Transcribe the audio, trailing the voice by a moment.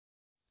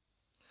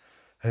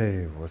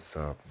Hey, what's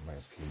up, my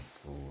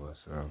people?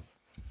 What's up?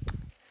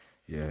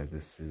 Yeah,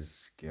 this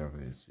is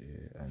Gavin,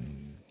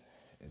 and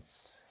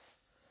it's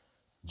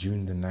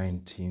June the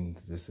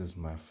 19th. This is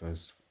my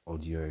first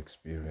audio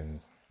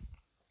experience,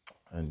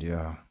 and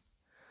yeah,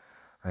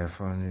 I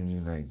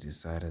finally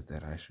decided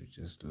that I should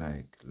just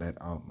let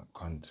out my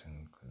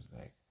content because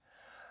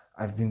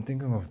I've been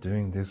thinking of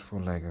doing this for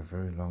a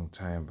very long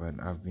time, but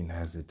I've been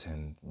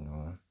hesitant,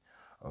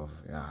 of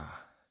yeah.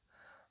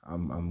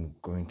 I'm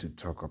going to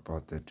talk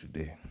about that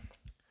today.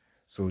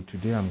 So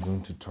today I'm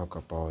going to talk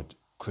about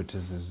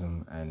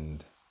criticism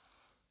and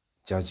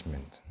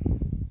judgment.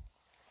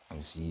 You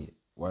see,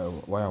 why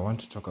I want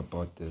to talk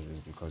about this is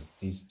because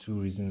these two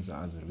reasons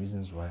are the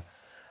reasons why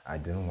I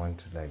didn't want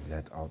to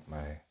let out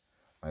my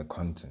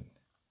content.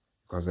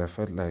 Because I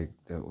felt like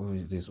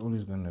there's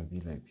always gonna be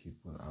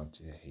people out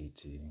there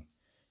hating,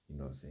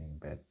 saying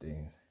bad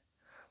things.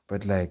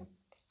 But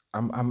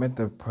I'm at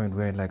the point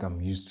where I'm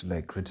used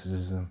to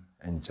criticism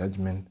and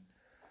judgment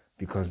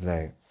because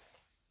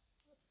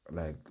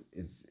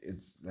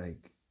it's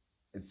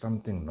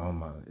something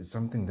normal. It's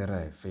something that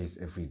I face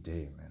every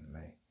day,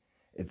 man.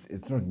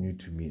 It's not new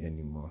to me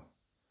anymore.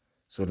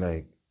 So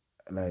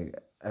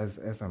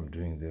as I'm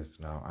doing this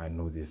now, I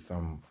know there's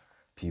some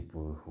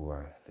people who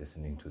are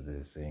listening to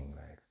this saying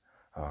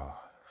oh,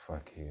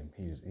 fuck him,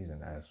 he's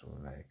an asshole.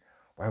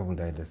 Why would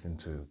I listen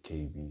to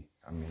KB?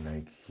 I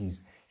mean,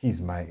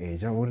 he's my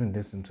age. I wouldn't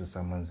listen to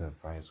someone's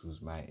advice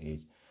who's my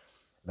age.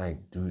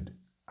 Dude,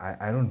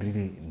 I don't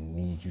really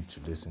need you to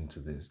listen to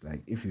this.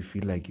 If you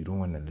feel like you don't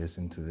want to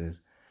listen to this,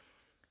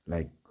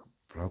 like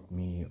block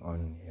me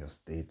on your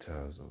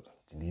status or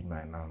delete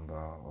my number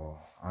or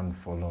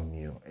unfollow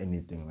me or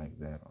anything like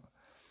that.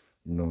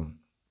 You know.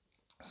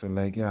 So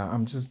yeah,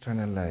 I'm just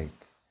trying to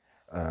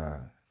uh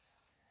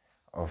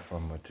offer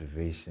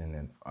motivation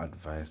and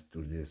advice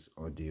through this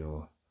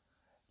audio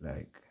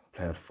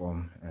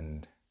platform,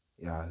 and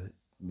yeah,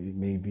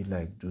 maybe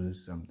do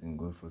something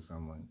good for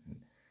someone. And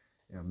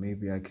yeah,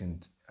 maybe I can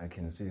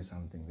say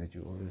something that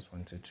you always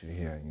wanted to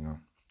hear.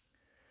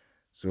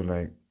 So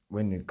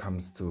when it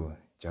comes to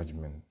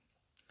judgment,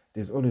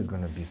 there's always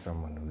going to be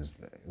someone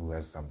who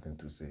has something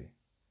to say.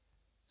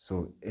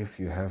 So if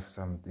you have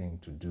something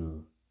to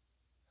do,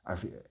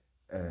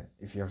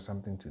 if you have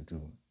something to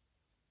do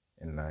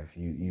in life,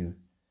 you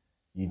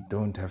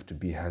don't have to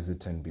be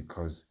hesitant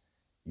because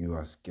you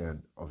are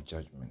scared of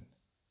judgment.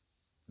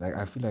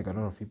 I feel like a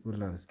lot of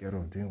people are scared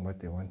of doing what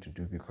they want to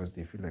do because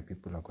they feel like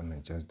people are going to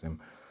judge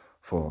them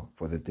for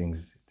the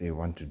things they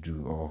want to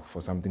do or for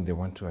something they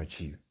want to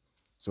achieve.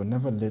 So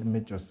never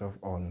limit yourself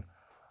on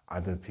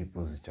other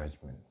people's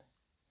judgment.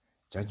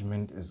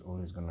 Judgment is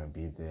always going to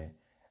be there,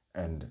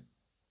 and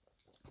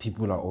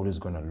people are always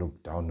going to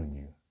look down on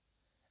you.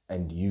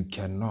 And you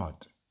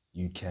cannot,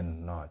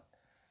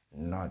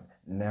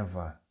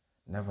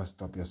 never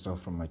stop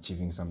yourself from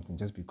achieving something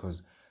just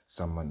because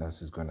someone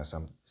else is going to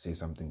say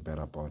something bad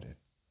about it.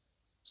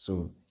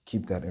 So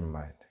keep that in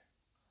mind.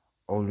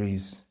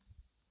 Always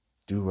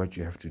do what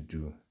you have to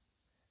do,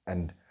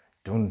 and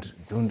don't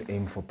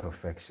aim for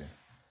perfection.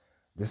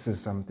 This is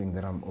something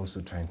that I'm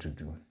also trying to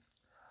do.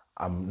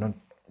 I'm not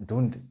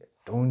don't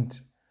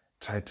don't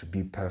try to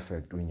be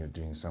perfect when you're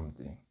doing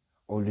something.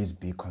 Always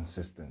be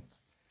consistent.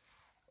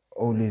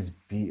 Always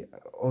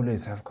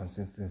have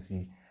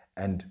consistency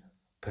and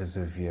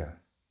persevere.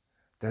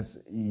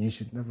 You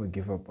should never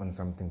give up on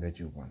something that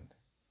you want.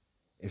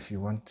 If you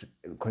want to,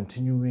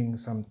 continuing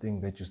something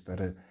that you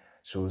started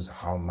shows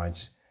how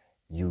much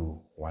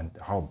you want,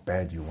 how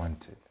bad you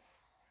want it.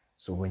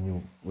 So when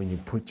you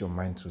put your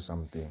mind to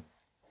something,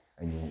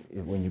 and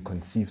when you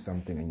conceive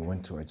something and you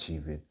want to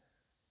achieve it,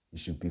 you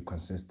should be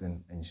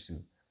consistent and you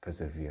should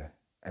persevere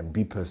and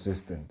be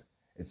persistent.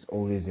 It's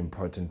always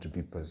important to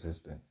be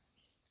persistent.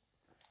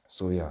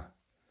 So yeah,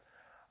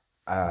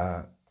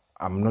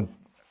 I'm not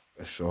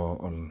sure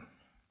on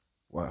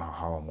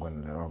how I'm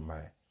going to let out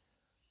my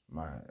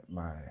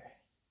my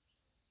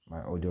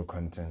my audio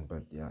content,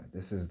 but yeah,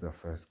 this is the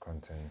first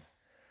content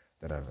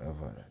that I've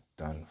ever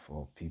done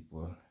for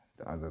people.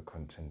 The other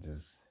content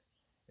is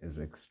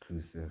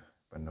exclusive,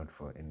 but not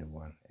for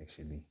anyone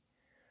actually.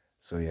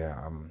 So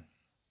yeah,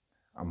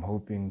 I'm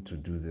hoping to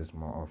do this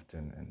more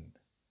often,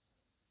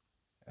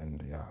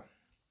 and yeah,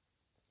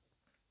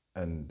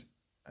 and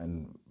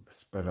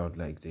spread out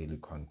daily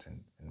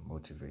content and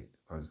motivate,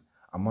 because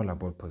I'm all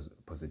about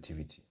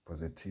positivity.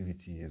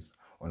 Positivity is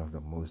one of the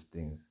most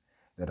things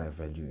that I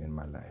value in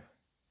my life.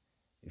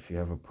 If you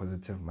have a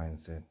positive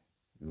mindset,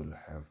 you will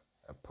have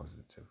a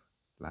positive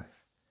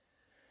life.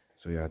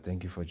 So yeah,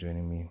 thank you for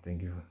joining me.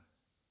 Thank you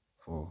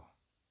for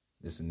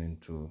listening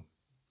to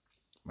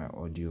my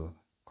audio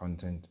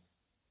content,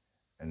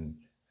 and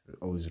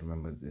always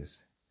remember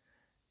this.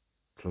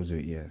 Close your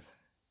ears.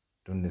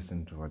 Don't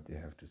listen to what they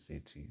have to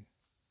say to you.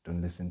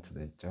 Don't listen to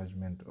their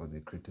judgment or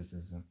their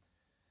criticism.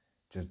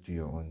 Just do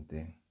your own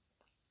thing,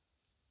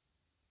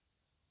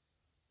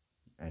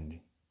 and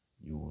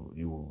you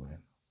will win.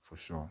 For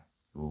sure,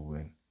 you will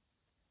win.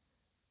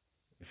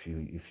 If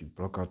you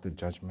block out the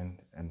judgment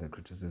and the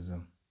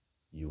criticism,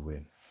 you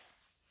win.